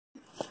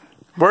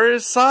Where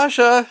is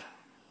Sasha?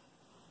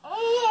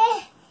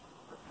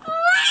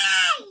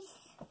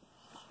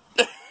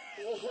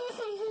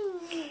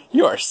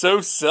 You are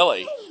so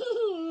silly.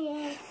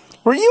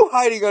 Were you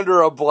hiding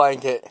under a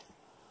blanket?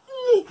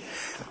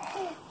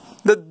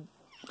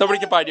 Nobody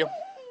can find you.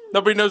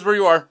 Nobody knows where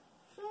you are.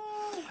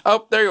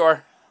 Oh, there you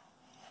are.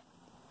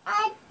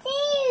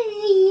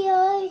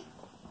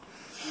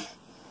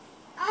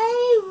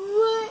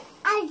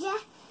 I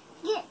just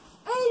get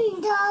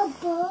in the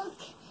book,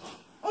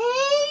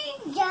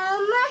 in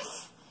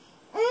jamas,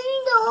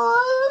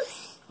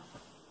 indoors,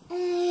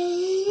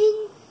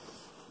 and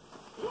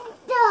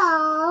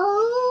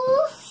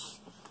those,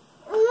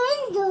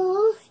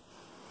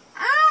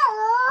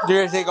 You're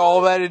gonna take all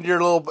of that into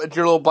your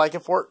little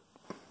blanket fort?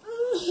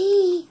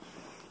 Yeah.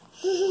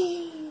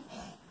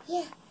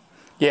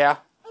 Yeah.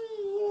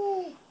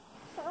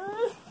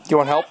 Do you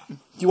want help? Do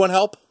you want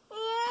help?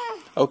 Yeah.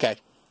 Okay.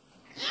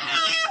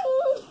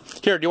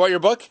 Here, do you want your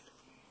book?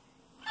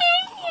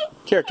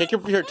 Here, take your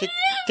book.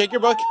 Take your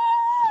book.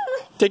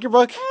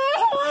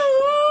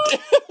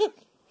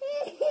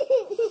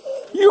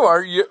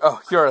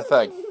 You're a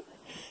thing.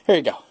 Here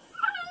you go.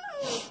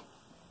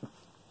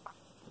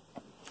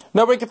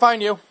 Nobody can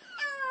find you.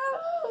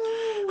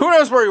 Who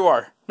knows where you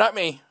are? Not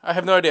me. I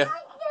have no idea.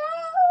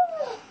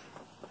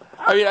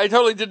 I mean, I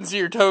totally didn't see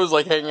your toes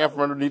like hanging out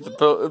from underneath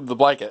the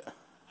blanket.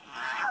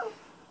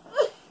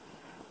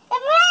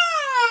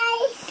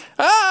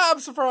 Ah, I'm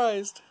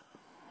surprised.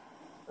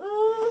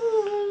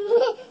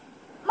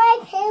 My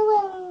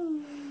pillow.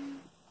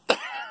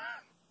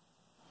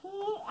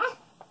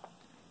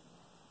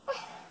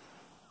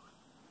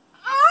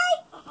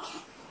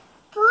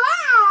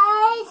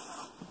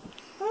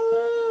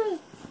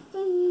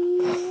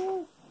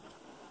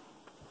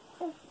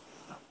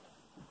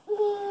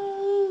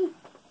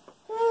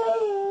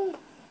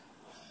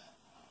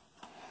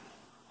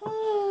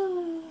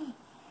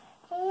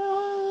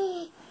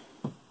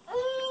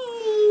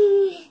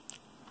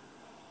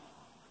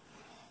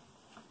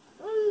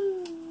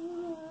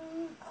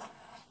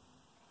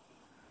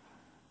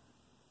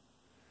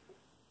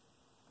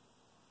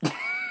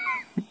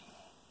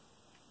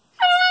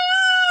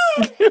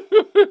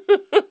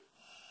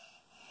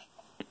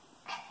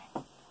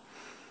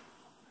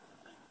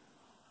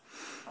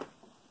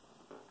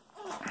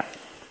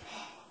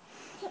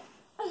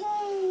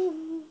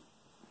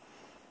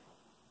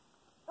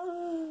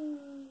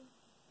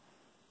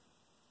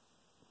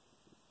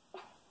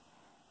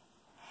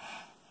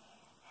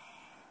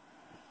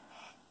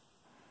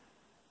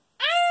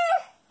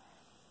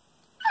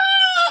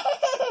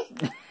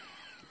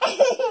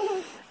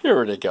 You're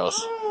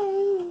ridiculous.